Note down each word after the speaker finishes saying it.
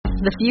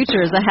The future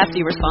is a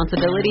hefty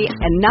responsibility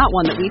and not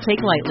one that we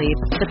take lightly.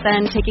 But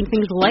then taking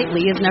things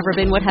lightly has never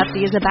been what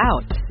Hefty is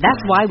about. That's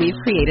why we've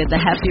created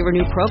the Hefty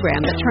Renew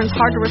program that turns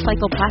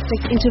hard-to-recycle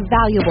plastics into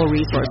valuable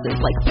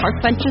resources like park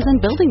benches and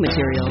building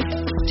materials.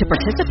 To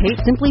participate,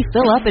 simply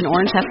fill up an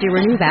orange Hefty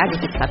Renew bag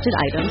with accepted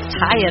items,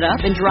 tie it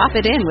up, and drop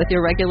it in with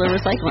your regular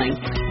recycling.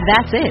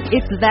 That's it.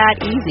 It's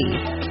that easy.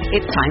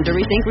 It's time to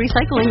rethink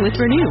recycling with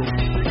Renew.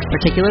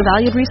 Particular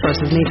valued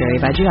resources may vary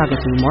by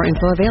geography. More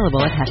info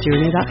available at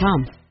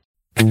heftyrenew.com.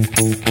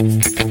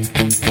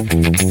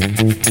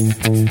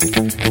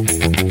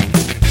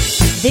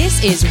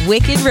 This is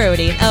Wicked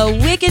Roading, a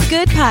wicked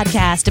good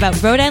podcast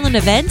about Rhode Island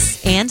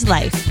events and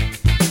life.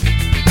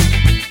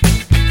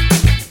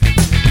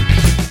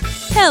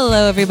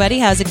 Hello, everybody.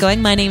 How's it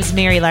going? My name is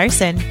Mary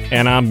Larson.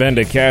 And I'm Ben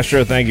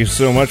DeCastro. Thank you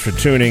so much for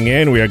tuning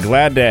in. We are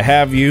glad to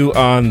have you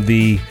on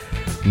the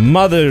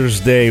Mother's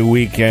Day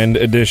weekend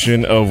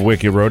edition of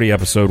Wicked Roadie,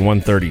 episode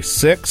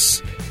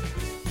 136.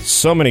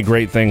 So many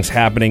great things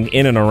happening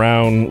in and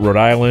around Rhode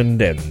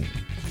Island and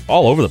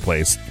all over the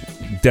place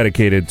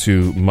dedicated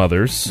to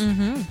mothers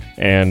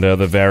and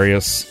the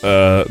various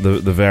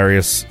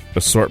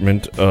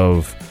assortment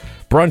of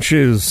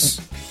brunches,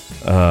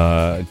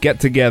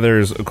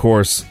 get-togethers. Of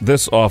course,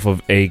 this off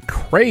of a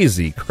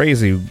crazy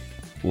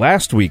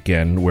last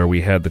weekend where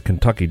we had the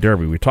Kentucky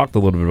Derby. We talked a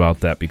little bit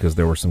about that because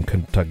there were some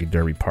Kentucky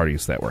Derby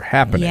parties that were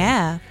happening.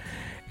 Yeah.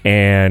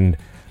 And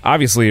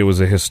obviously it was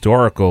a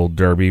historical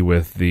derby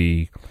with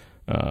the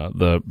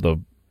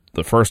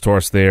first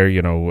horse there,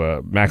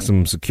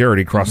 maximum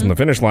security crossing the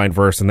finish line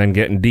first and then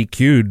getting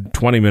DQ'd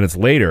 20 minutes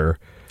later,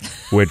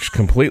 which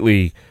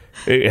completely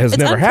has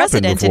never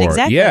happened before.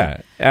 Exactly.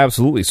 Yeah,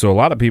 absolutely. So a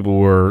lot of people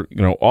were,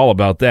 all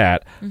about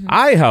that.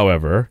 I,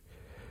 however,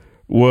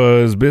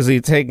 was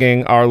busy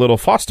taking our little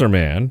foster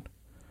man,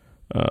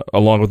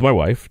 along with my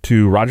wife,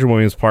 to Roger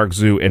Williams Park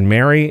Zoo. And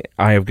Mary,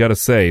 I have got to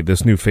say,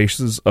 this new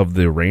Faces of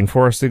the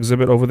Rainforest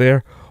exhibit over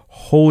there,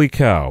 holy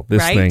cow,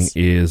 this thing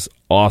is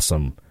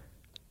awesome.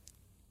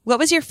 What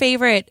was your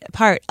favorite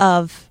part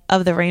of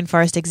the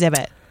rainforest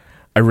exhibit?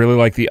 I really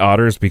like the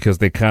otters because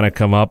they kind of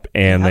come up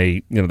and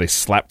they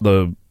slap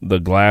the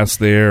glass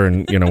there,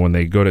 and when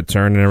they go to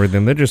turn and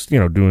everything, they're just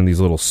doing these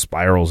little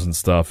spirals and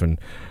stuff. And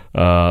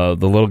the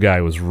little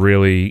guy was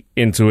really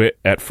into it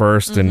at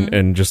first,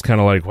 and just kind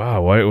of like,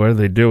 wow, why do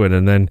they do it?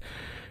 And then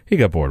he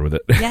got bored with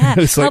it. Yeah,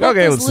 it's like, how about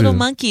okay, those let's little do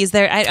monkeys?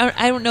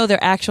 I don't know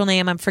their actual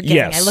name. I'm forgetting.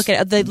 Yes. I look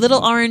at the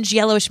little orange,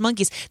 yellowish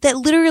monkeys that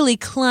literally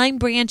climb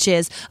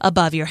branches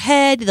above your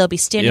head. They'll be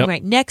standing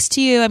right next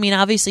to you. I mean,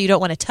 obviously you don't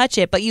want to touch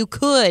it, but you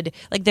could.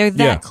 Like they're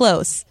that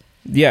close.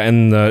 Yeah,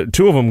 and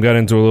two of them got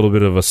into a little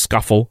bit of a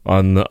scuffle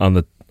on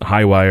the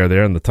high wire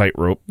there and the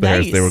tightrope.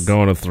 Nice. They were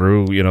going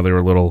through. They were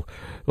a little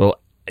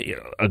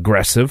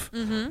aggressive,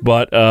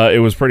 but it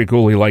was pretty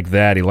cool. He liked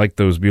that. He liked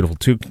those beautiful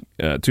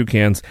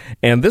toucans,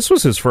 and this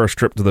was his first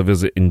trip to the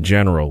visit in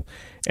general.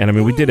 And I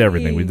mean, we did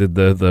everything. We did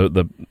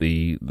the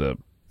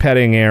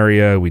petting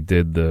area. We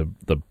did the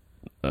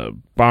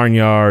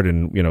barnyard,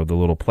 and the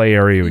little play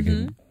area. We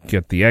can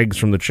get the eggs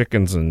from the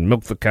chickens and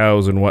milk the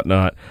cows and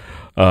whatnot.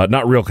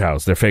 Not real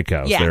cows; they're fake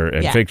cows.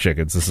 They're fake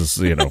chickens. This is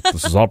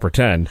this is all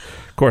pretend.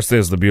 Of course,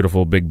 there's the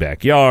beautiful big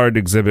backyard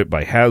exhibit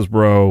by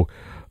Hasbro.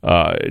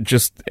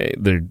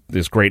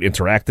 There's great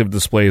interactive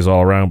displays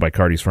all around by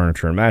Cardi's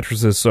Furniture and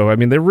Mattresses. So, I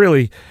mean, they're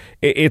really,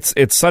 it's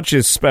such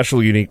a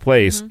special, unique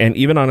place. And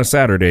even on a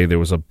Saturday, there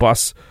was a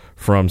bus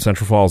from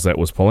Central Falls that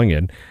was pulling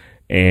in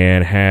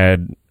and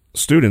had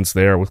students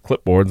there with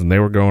clipboards, and they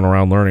were going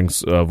around learning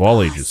of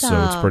all ages.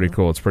 So it's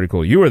pretty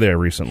cool. You were there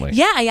recently.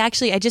 Yeah, I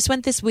just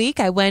went this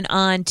week. I went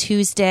on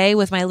Tuesday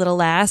with my little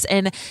lass,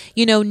 and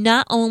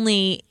not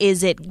only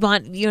is it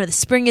the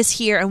spring is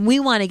here and we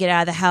want to get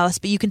out of the house,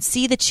 but you can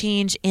see the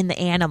change in the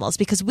animals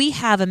because we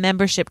have a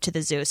membership to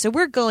the zoo, so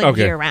we're going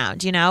year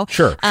round.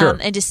 Sure.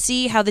 And to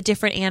see how the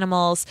different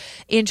animals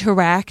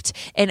interact.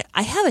 And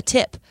I have a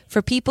tip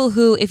for people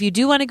who, if you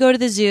do want to go to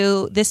the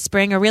zoo this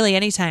spring or really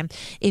anytime,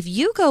 if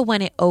you go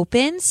when it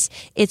opens,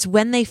 it's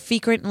when they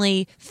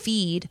frequently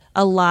feed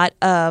a lot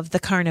of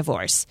the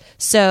carnivores.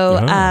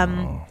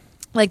 So,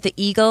 like the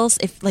eagles,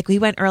 if we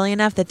went early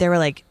enough that there were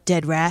like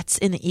dead rats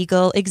in the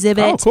eagle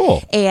exhibit. Oh,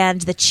 cool. And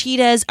the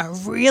cheetahs are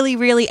really,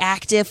 really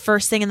active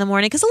first thing in the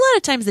morning because a lot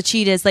of times the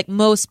cheetahs, like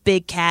most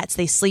big cats,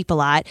 they sleep a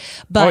lot.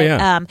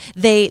 But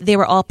they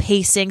were all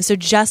pacing. So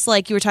just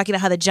like you were talking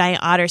about how the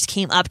giant otters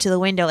came up to the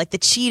window, like the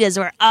cheetahs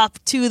were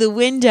up to the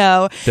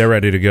window. They're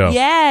ready to go.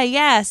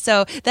 Yeah.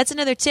 So that's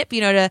another tip,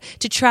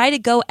 to try to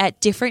go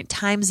at different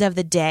times of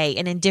the day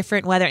and in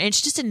different weather. And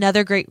it's just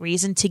another great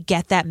reason to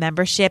get that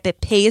membership. It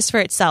pays for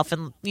itself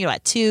and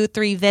at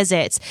 2-3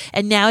 visits.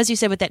 And now, as you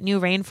said, with that new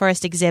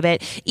rainforest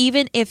exhibit,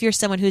 even if you're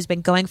someone who's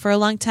been going for a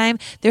long time,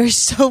 there's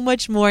so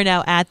much more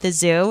now at the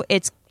zoo.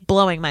 It's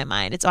blowing my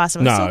mind. It's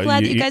awesome. I'm so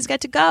glad that you guys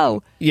got to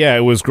go. Yeah,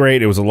 it was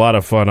great. It was a lot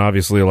of fun.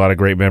 Obviously, a lot of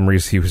great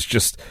memories. He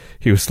was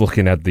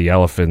looking at the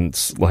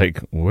elephants like,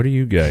 what are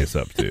you guys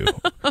up to?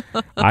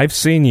 I've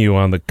seen you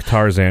on the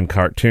Tarzan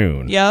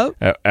cartoon. Yep.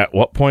 At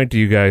what point do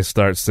you guys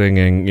start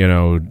singing,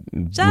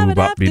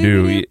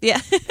 Boo-Bop-Be-Doo? Yeah.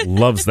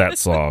 Loves that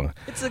song.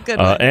 It's a good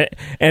one.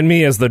 And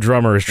me as the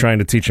drummer is trying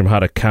to teach him how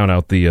to count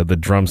out the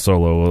drum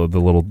solo, the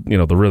little,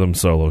 the rhythm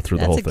solo through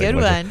the whole thing. That's a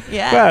good one.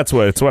 Yeah. That's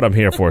what I'm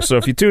here for. So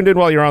if you tuned in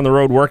while you're on the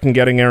road working,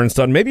 getting errands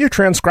done, maybe you're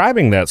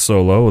transcribing that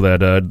solo,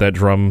 that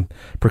drum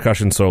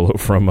percussion solo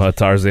from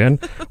Tarzan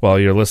while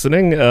you're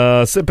listening.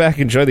 Sit back,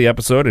 enjoy the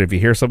episode, and if you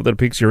hear something that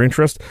piques your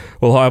interest,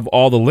 we'll have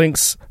all the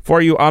links for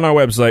you on our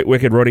website,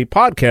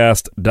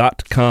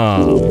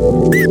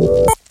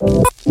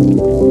 wickedroadiepodcast.com.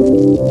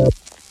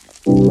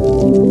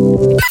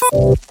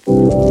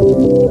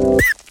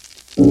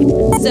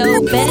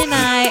 So Ben and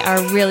I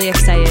are really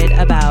excited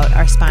about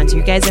our sponsor.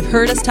 You guys have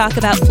heard us talk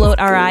about Float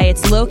RI.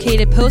 It's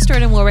located post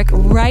Road in Warwick,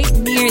 right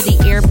near the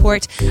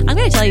airport. I'm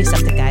going to tell you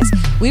something, guys.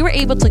 We were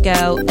able to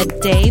go a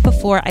day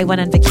before I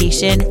went on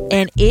vacation,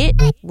 and it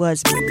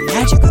was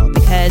magical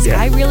because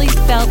I really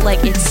felt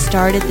like it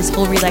started this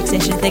whole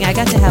relaxation thing. I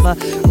got to have a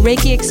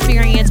Reiki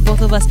experience.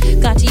 Both of us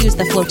got to use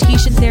the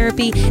flotation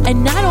therapy,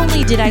 and not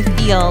only did I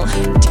feel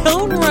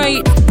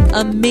downright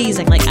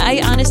amazing, like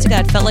I, honest to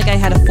God, felt like I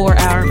had a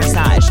 4-hour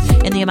massage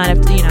in the amount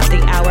of,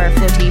 the hour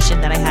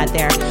flotation that I had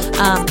there.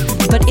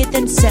 But it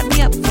then set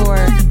me up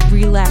for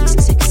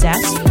relaxed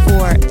success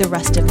for the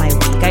rest of my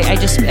week. I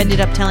just ended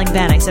up telling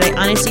Ben, I said, I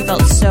honestly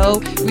felt so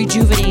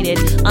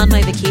rejuvenated on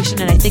my vacation,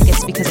 and I think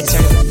it's because I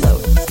started with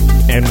Float.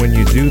 And when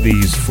you do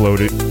these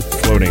floating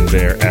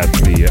there at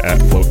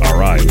Float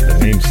RI, the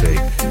namesake,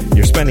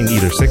 you're spending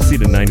either 60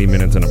 to 90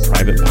 minutes in a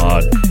private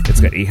pod.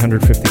 It's got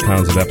 850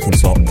 pounds of Epsom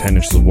salt and 10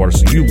 inches of water,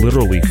 so you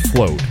literally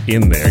float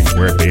in there. You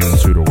wear a bathing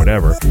suit or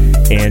whatever,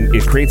 and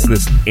it creates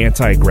this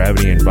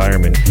anti-gravity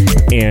environment.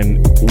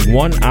 And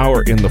 1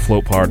 hour in the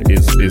float pod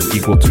is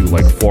equal to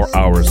like 4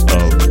 hours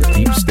of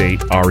deep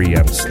state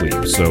REM sleep.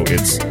 So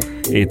it's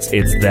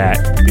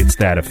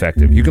that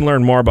effective. You can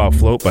learn more about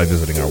Float by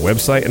visiting our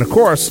website, and of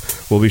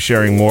course, we'll be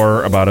sharing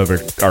more about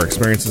our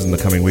experiences in the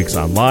coming weeks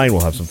online.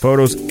 We'll have some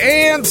photos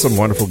and some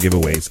wonderful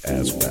giveaways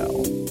as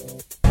well.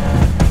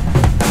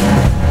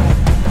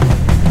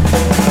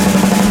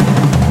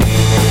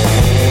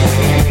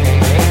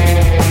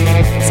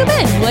 So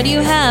Ben, what do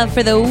you have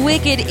for the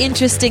wicked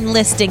interesting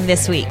listing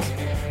this week?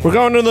 We're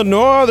going to the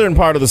northern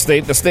part of the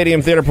state, the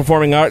Stadium Theater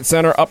Performing Arts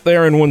Center up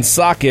there in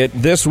Woonsocket.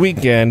 This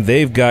weekend,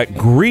 they've got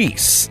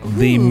Grease,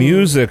 the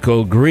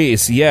musical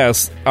Grease.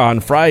 Yes, on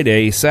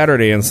Friday,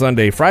 Saturday, and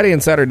Sunday. Friday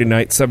and Saturday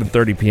night,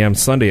 7:30 p.m.,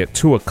 Sunday at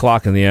 2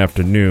 o'clock in the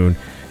afternoon.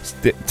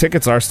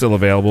 Tickets are still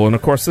available, and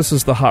of course, this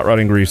is the Hot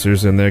Rodding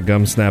Greasers and their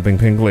gum-snapping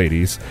pink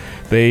ladies.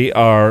 They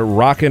are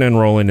rocking and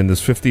rolling in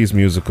this 50s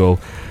musical,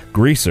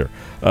 Greaser.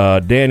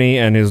 Danny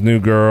and his new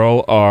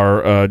girl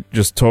are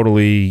just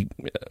totally...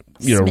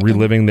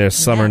 reliving their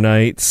summer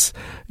nights.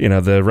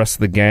 The rest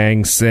of the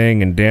gang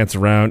sing and dance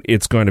around.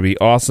 It's going to be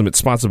awesome. It's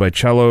sponsored by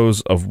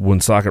Cellos of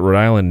Woonsocket, Rhode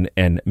Island,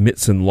 and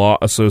Mitson Law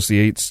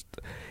Associates.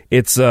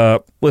 It's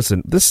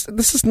listen. This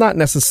is not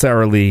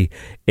necessarily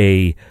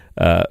a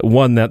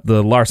one that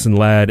the Larson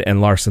Lad and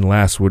Larson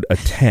Lass would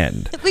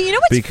attend. But you know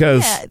what's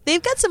because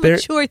they've got some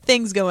mature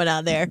things going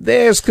on there.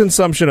 There's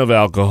consumption of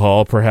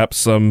alcohol, perhaps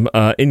some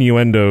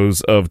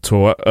innuendos of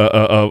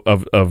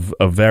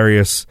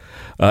various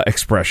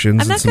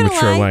expressions and some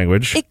mature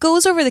language. It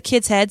goes over the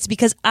kids' heads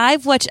because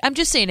I'm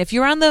just saying, if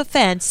you're on the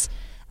fence.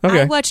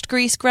 Okay. I watched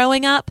Grease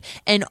growing up,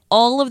 and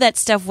all of that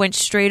stuff went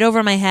straight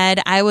over my head.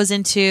 I was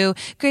into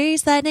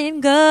Grease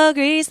Lightning, go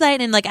Grease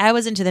Lightning. Like, I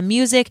was into the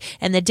music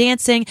and the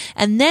dancing.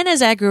 And then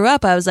as I grew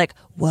up, I was like,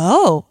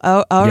 whoa,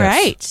 all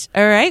right.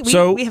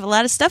 We have a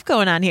lot of stuff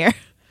going on here.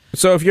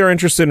 So if you're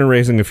interested in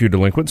raising a few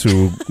delinquents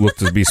who look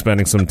to be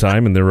spending some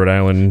time in the Rhode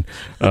Island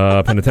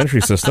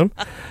penitentiary system,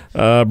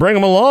 bring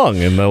them along,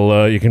 and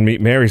you can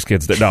meet Mary's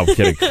kids. No, I'm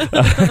kidding.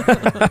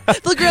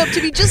 They'll grow up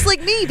to be just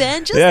like me,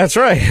 Ben. That's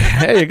right.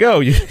 There you go.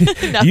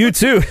 You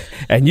too.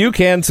 And you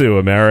can too,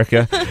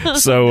 America.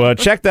 So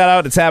check that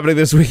out. It's happening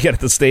this weekend at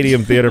the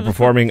Stadium Theater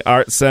Performing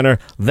Arts Center.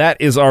 That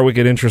is our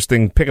Wicked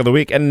Interesting Pick of the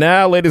Week. And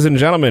now, ladies and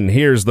gentlemen,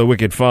 here's the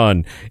Wicked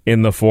Fun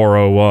in the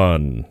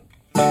 401.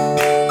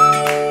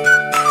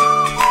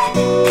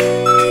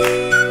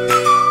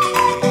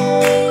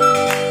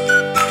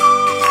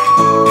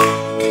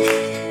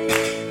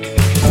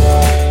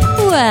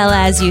 Well,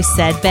 as you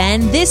said,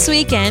 Ben, this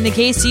weekend, in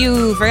case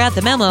you forgot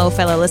the memo,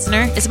 fellow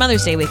listener, it's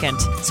Mother's Day weekend.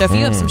 So if you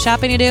have some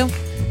shopping to do,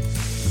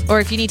 or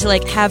if you need to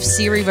have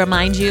Siri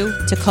remind you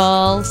to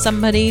call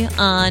somebody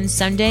on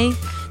Sunday,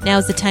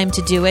 now's the time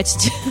to do it.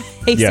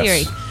 Hey, yes.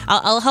 Siri.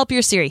 I'll help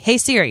your Siri. Hey,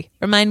 Siri,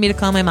 remind me to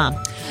call my mom.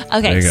 There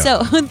Okay, you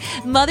go. so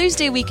Mother's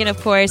Day weekend, of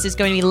course, is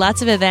going to be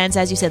lots of events,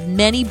 as you said,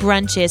 many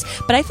brunches.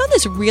 But I found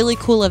this really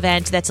cool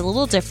event that's a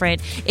little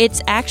different.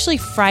 It's actually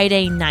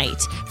Friday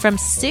night from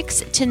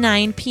 6 to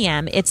 9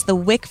 p.m. It's the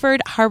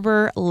Wickford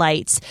Harbor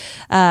Lights,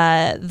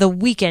 the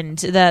weekend,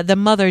 the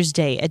Mother's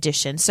Day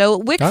edition. So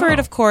Wickford,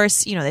 of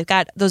course, they've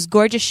got those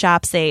gorgeous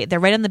shops. They're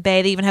right on the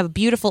bay. They even have a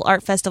beautiful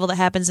art festival that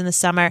happens in the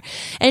summer.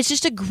 And it's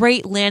just a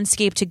great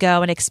landscape to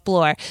go and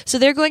explore. So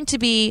they're going to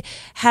be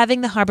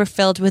having the harbor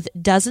filled with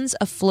dozens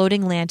of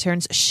floating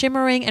lanterns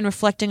shimmering and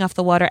reflecting off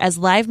the water as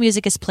live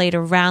music is played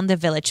around the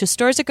village. So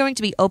stores are going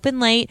to be open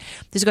late.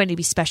 There's going to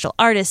be special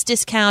artists,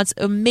 discounts,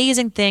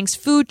 amazing things,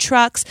 food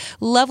trucks,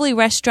 lovely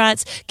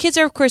restaurants. Kids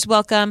are, of course,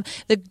 welcome.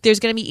 There's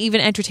going to be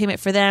even entertainment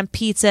for them,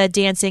 pizza,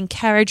 dancing,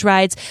 carriage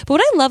rides. But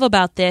what I love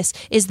about this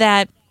is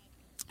that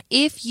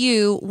if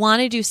you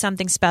want to do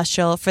something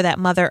special for that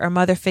mother or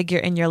mother figure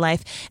in your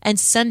life and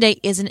Sunday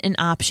isn't an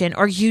option,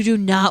 or you do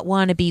not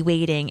want to be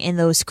waiting in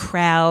those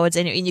crowds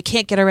and you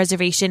can't get a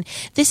reservation,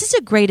 this is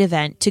a great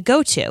event to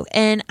go to.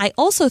 And I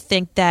also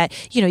think that,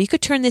 you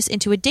could turn this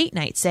into a date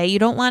night. Say you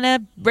don't want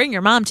to bring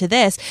your mom to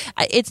this.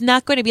 It's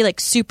not going to be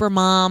like super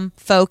mom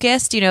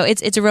focused.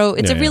 It's a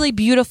really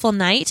beautiful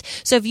night.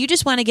 So if you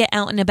just want to get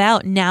out and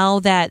about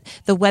now that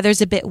the weather's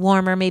a bit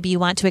warmer, maybe you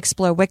want to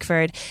explore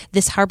Wickford,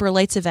 this Harbor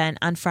Lights event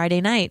on Friday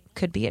night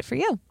could be it for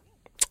you.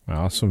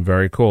 Awesome.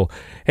 Very cool.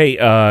 Hey,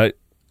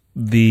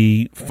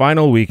 the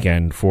final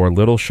weekend for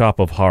Little Shop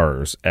of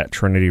Horrors at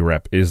Trinity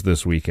Rep is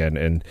this weekend,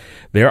 and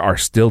there are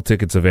still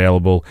tickets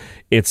available.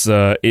 It's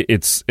a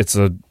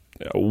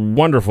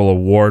wonderful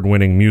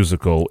award-winning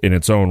musical in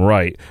its own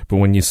right, but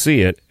when you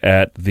see it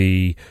at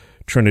the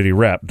Trinity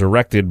Rep,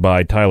 directed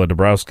by Tyler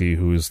Dabrowski,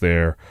 who is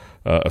their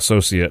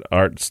associate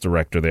arts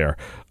director there,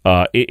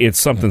 it's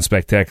something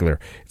spectacular.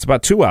 It's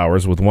about 2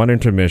 hours with one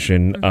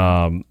intermission,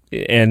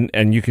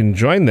 and you can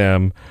join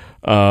them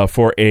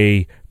for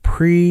a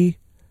pre-show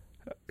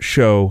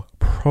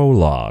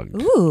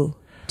prologue. Ooh,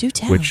 do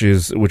tell. Which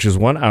is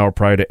 1 hour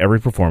prior to every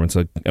performance.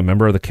 A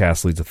member of the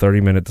cast leads a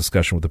 30-minute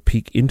discussion with a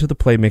peek into the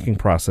playmaking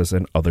process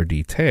and other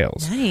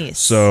details. Nice.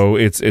 So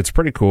it's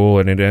pretty cool,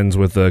 and it ends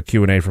with a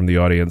Q&A from the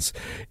audience.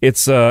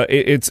 It's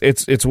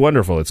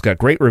wonderful. It's got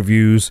great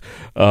reviews,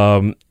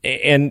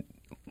 and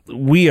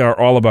we are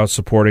all about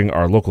supporting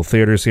our local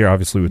theaters here.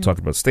 Obviously, we've talked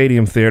about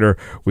Stadium Theater.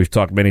 We've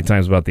talked many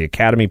times about the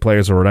Academy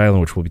Players of Rhode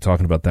Island, which we'll be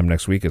talking about them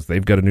next week as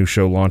they've got a new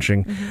show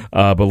launching.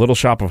 But Little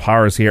Shop of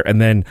Horrors here.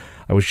 And then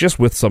I was just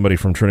with somebody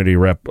from Trinity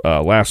Rep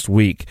last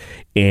week,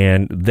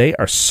 and they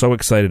are so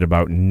excited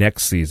about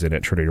next season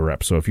at Trinity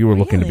Rep. So if you were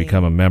looking to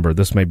become a member,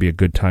 this may be a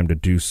good time to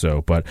do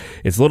so. But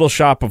it's Little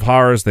Shop of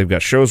Horrors. They've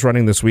got shows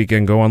running this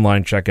weekend. Go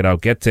online, check it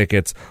out, get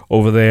tickets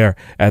over there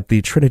at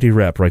the Trinity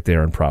Rep right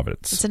there in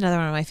Providence. It's another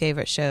one of my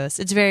favorite shows.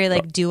 It's very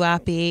like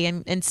doo-wop-y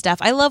and stuff.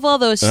 I love all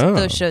those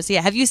shows.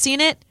 Yeah, have you seen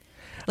it?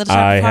 Little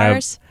Shop of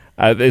Horrors?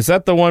 Is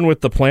that the one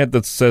with the plant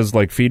that says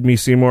like "Feed me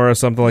Seymour" or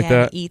something like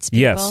that? Eats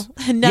people. Yes.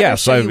 Another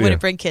show you wouldn't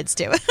bring kids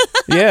to.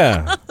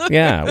 Yeah.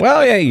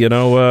 Well, yeah.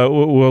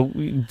 Well,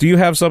 do you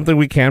have something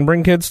we can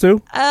bring kids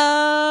to?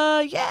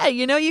 Yeah.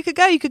 You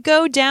could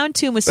go down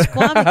to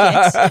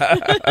Misquamicut.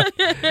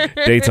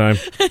 Daytime.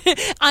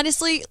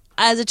 Honestly,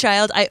 as a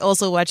child, I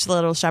also watched The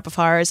Little Shop of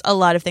Horrors. A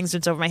lot of things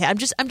went over my head.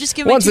 I'm just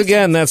giving. Once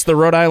again, that's the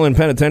Rhode Island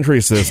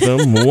penitentiary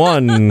system.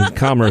 One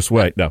commerce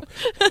way. No.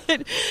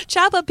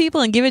 Chop up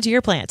people and give it to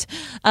your plant.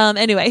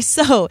 Anyway,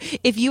 so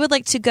if you would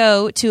like to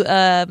go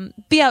to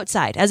be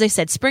outside, as I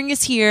said, spring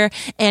is here,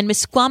 and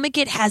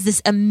Misquamicut has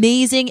this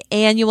amazing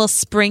annual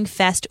Spring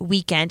Fest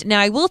weekend.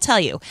 Now, I will tell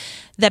you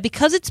that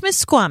because it's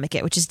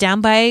Misquamicut, which is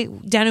down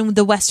in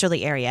the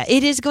westerly area,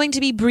 it is going to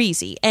be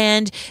breezy.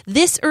 And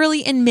this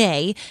early in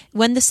May,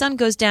 when the sun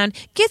goes down,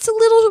 gets a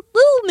little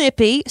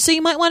nippy. So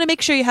you might want to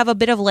make sure you have a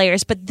bit of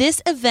layers. But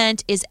this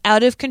event is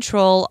out of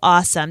control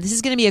awesome. This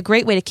is going to be a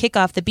great way to kick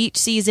off the beach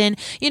season.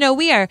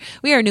 We are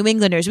New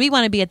Englanders. We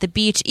want to be at the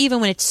beach even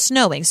when it's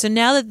snowing. So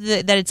now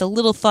that it's a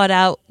little thawed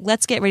out,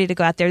 let's get ready to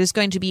go out there. There's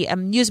going to be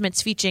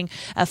amusements featuring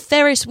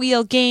Ferris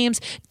wheel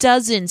games,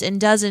 dozens and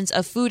dozens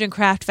of food and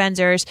craft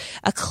vendors,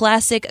 a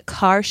classic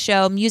car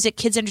show, music,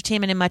 kids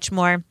entertainment, and much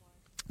more.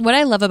 What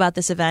I love about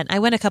this event, I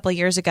went a couple of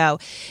years ago,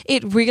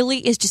 it really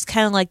is just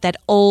kind of like that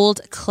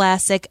old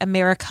classic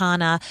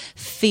Americana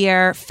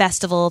fair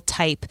festival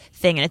type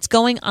thing. And it's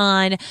going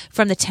on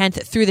from the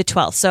 10th through the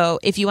 12th. So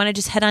if you want to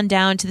just head on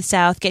down to the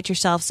south, get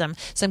yourself some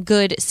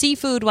good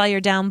seafood while you're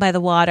down by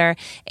the water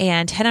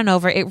and head on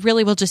over. It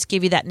really will just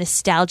give you that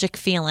nostalgic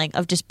feeling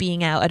of just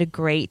being out at a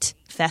great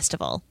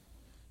festival.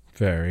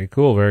 Very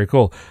cool, very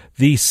cool.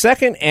 The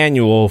second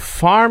annual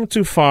Farm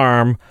to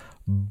Farm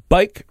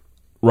Bike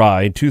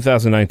Ride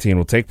 2019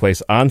 will take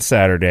place on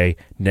Saturday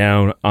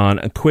down on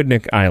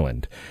Aquidneck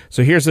Island.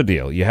 So here's the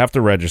deal. You have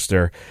to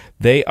register.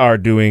 They are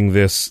doing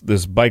this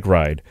bike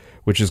ride,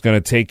 which is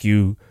going to take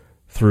you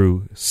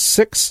through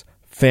 6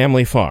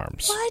 family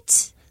farms.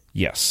 What?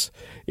 Yes.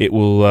 It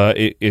will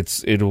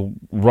it'll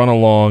run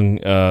along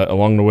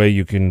the way.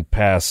 You can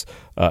pass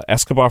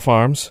Escobar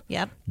Farms.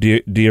 Yep.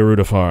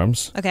 Diaruda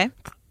Farms. Okay.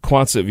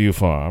 Quonset View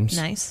Farms.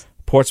 Nice.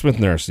 Portsmouth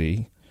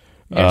Nursery.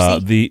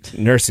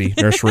 Nursery.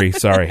 Nursery.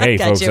 Sorry. Hey,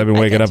 Got folks, you. I've been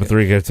waking up at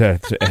 3.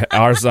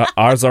 Ours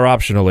are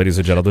optional, ladies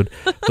and gentlemen.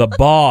 The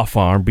Baw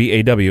Farm,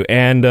 BAW,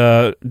 and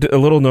a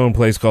little-known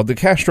place called the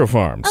Castro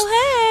Farms. Oh, hey.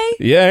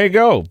 Yeah, there you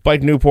go.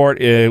 Bike Newport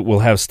will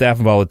have staff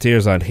and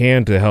volunteers on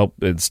hand to help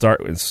and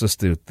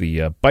assist with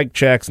the bike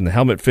checks and the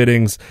helmet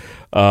fittings.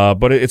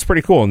 But it's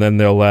pretty cool. And then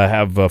they'll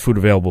have food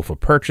available for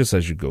purchase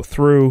as you go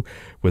through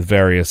with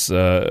various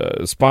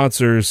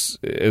sponsors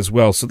as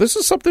well. So this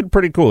is something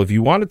pretty cool. If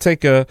you want to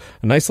take a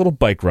nice little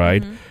bike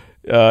ride,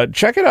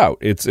 check it out.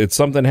 It's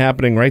something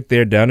happening right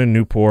there down in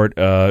Newport.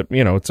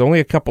 It's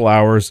only a couple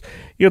hours.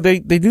 They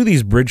do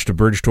these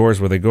bridge-to-bridge tours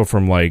where they go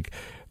from like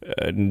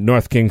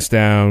North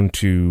Kingstown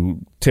to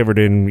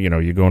Tiverton.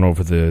 You're going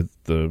over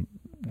the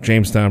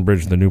Jamestown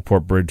Bridge, the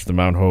Newport Bridge, the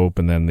Mount Hope,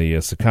 and then the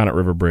Sakonnet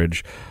River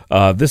Bridge.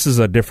 This is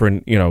a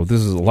different,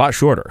 this is a lot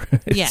shorter.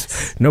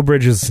 Yes. No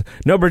bridges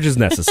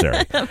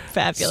necessary.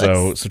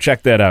 Fabulous. So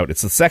check that out.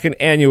 It's the second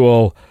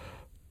annual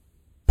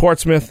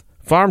Portsmouth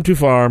Farm to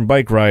Farm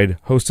bike ride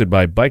hosted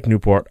by Bike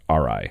Newport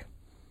RI.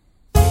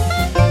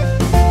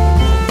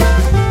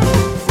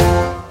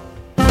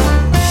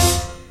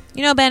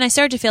 Ben, I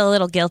started to feel a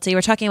little guilty.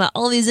 We're talking about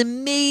all these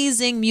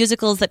amazing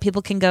musicals that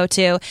people can go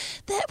to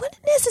that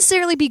wouldn't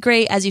necessarily be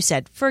great, as you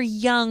said, for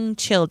young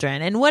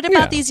children. And what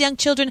about these young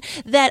children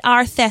that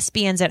are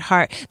thespians at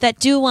heart, that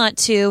do want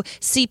to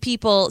see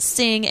people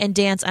sing and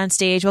dance on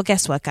stage? Well,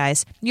 guess what,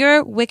 guys?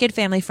 Your Wicked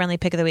family-friendly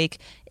pick of the week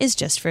is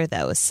just for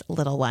those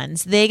little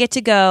ones. They get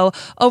to go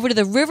over to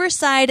the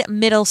Riverside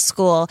Middle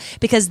School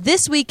because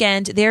this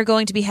weekend they're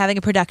going to be having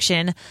a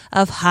production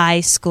of High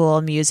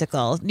School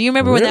Musical. Do you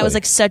remember when that was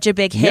like such a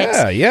big hit?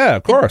 Yeah,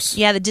 of course.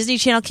 The Disney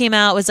Channel came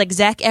out. It was like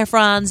Zac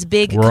Efron's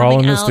big We're coming all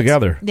in this out.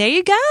 together. There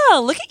you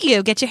go. Look at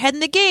you. Get your head in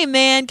the game,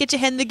 man. Get your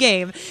head in the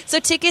game. So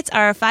tickets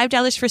are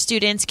 $5 for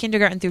students,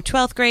 kindergarten through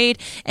 12th grade,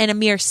 and a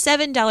mere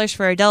 $7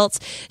 for adults.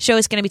 Show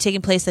is going to be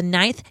taking place the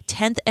 9th,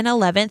 10th, and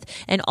 11th,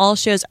 and all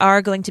shows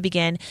are going to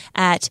begin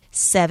at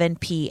 7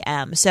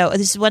 p.m. So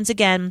this is once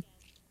again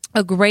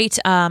a great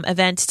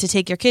event to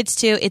take your kids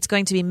to. It's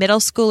going to be middle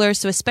schoolers,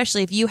 so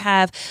especially if you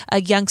have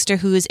a youngster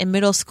who's in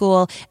middle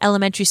school,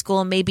 elementary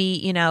school,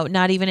 maybe,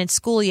 not even in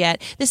school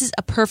yet, this is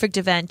a perfect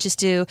event just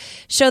to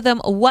show them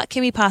what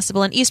can be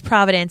possible. And East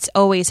Providence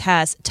always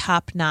has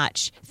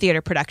top-notch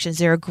theater productions.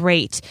 They're a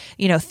great,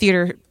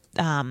 theater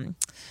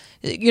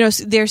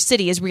their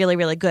city is really,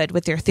 really good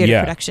with their theater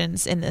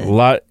productions in the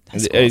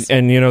schools.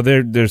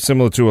 And they're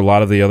similar to a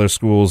lot of the other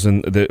schools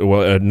and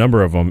a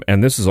number of them.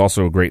 And this is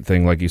also a great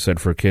thing, like you said,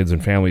 for kids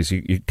and families.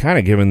 You're kind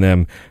of giving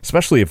them,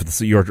 especially if it's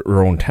your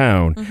own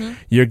town,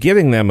 you're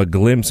giving them a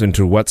glimpse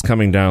into what's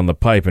coming down the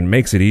pipe and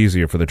makes it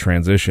easier for the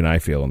transition, I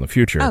feel, in the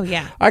future. Oh,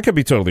 yeah. I could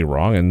be totally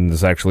wrong, and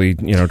this actually,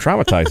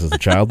 traumatizes the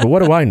child, but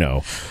what do I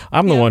know?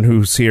 I'm the one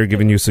who's here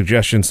giving you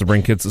suggestions to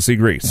bring kids to see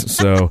Grease.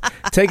 So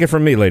take it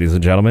from me, ladies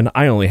and gentlemen.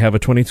 I only have a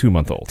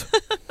 22-month-old.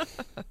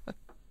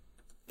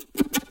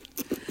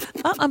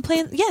 Oh, I'm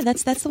playing. Yeah,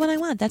 that's the one I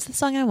want. That's the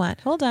song I want.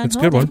 Hold on. It's a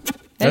good one. That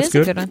That's is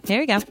a good one. Here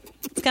we go.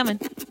 It's coming.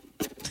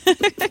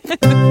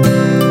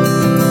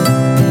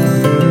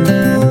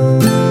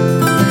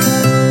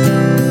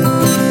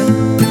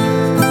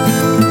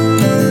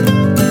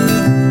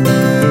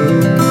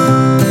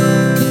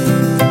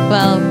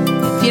 Well,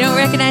 if you don't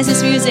recognize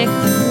this music,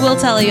 we'll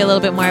tell you a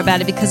little bit more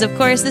about it because, of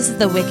course, this is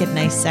the Wicked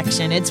Nice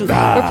section. We're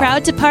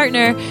proud to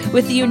partner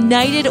with the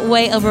United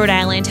Way of Rhode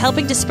Island,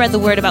 helping to spread the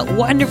word about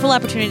wonderful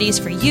opportunities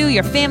for you,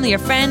 your family, your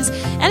friends,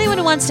 anyone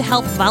who wants to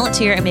help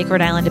volunteer and make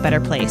Rhode Island a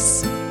better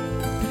place.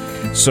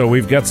 So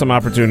we've got some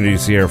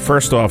opportunities here.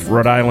 First off,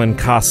 Rhode Island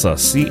CASA,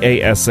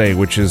 C-A-S-A,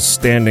 which is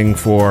standing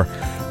for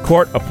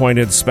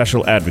Court-Appointed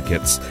Special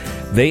Advocates.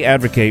 They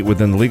advocate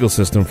within the legal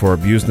system for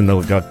abused and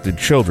neglected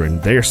children.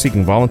 They are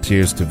seeking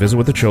volunteers to visit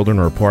with the children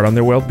or report on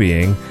their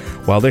well-being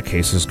while their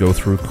cases go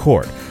through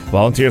court.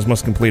 Volunteers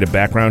must complete a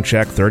background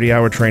check,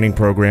 30-hour training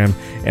program,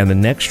 and the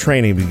next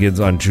training begins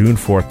on June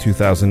 4th,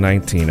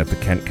 2019 at the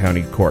Kent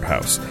County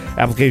Courthouse.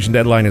 Application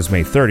deadline is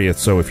May 30th,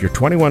 so if you're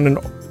 21 and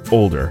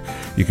older,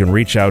 you can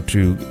reach out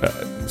to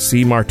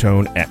C.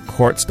 Martone at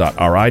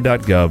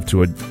courts.ri.gov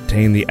to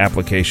obtain the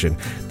application.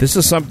 This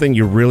is something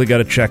you really got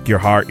to check your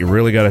heart. You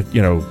really got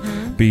to,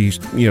 be,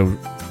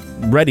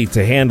 ready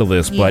to handle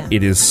this, but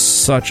it is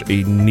such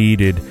a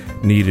needed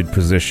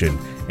position.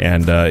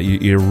 And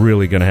you're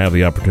really going to have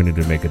the opportunity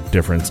to make a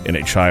difference in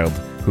a child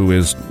who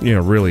is,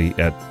 really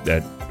at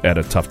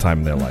a tough time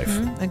in their life.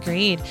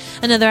 Agreed.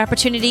 Another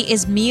opportunity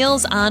is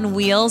Meals on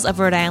Wheels of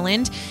Rhode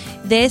Island.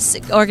 This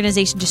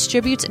organization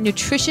distributes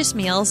nutritious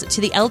meals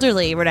to the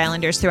elderly Rhode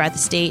Islanders throughout the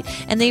state,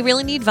 and they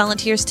really need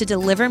volunteers to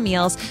deliver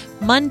meals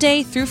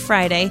Monday through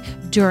Friday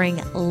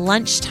during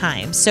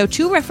lunchtime. So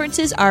 2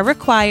 references are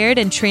required,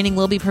 and training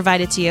will be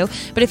provided to you.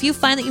 But if you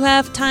find that you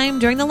have time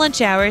during the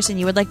lunch hours and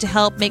you would like to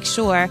help make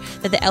sure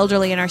that the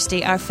elderly in our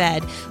state are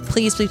fed,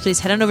 please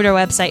head on over to our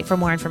website for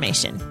more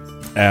information.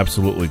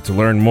 Absolutely. To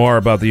learn more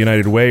about the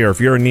United Way, or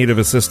if you're in need of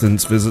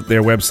assistance, visit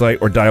their website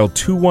or dial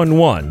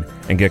 211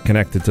 and get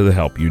connected to the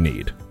help you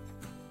need.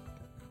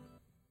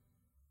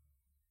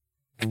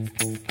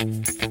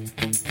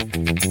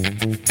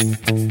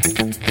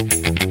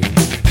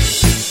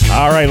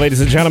 All right, ladies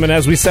and gentlemen,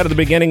 as we said at the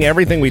beginning,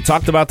 everything we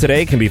talked about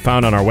today can be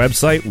found on our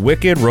website,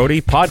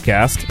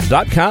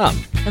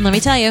 wickedroadiepodcast.com. And let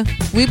me tell you,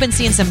 we've been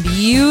seeing some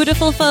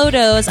beautiful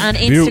photos on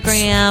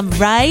Instagram,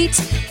 right?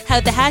 How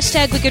the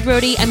hashtag Wicked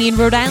Roadie,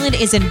 Rhode Island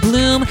is in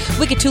bloom.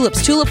 Wicked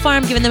Tulips Tulip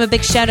Farm, giving them a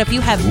big shout out. If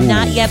you have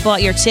not yet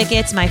bought your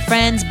tickets, my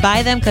friends,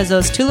 buy them because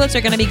those tulips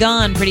are going to be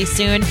gone pretty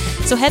soon.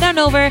 So head on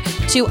over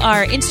to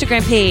our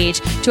Instagram page,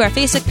 to our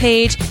Facebook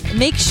page.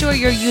 Make sure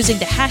you're using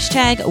the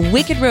hashtag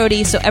Wicked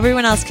Roadie so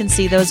everyone else can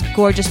see those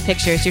gorgeous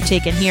pictures you're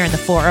taking here in the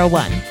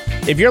 401.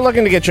 If you're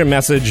looking to get your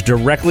message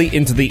directly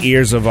into the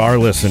ears of our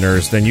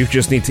listeners, then you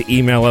just need to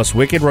email us,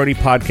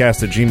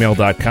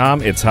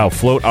 wickedroadiepodcast@gmail.com. It's how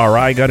Float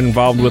RI got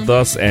involved with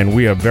us, and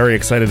we are very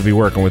excited to be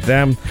working with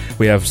them.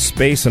 We have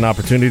space and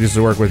opportunities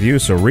to work with you,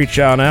 so reach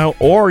out now,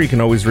 or you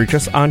can always reach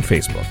us on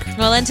Facebook.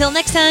 Well, until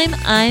next time,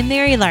 I'm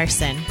Mary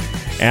Larson.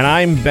 And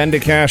I'm Ben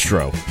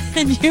DeCastro.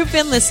 And you've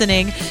been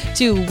listening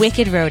to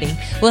Wicked Roadie.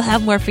 We'll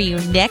have more for you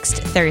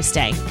next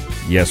Thursday.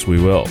 Yes, we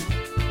will.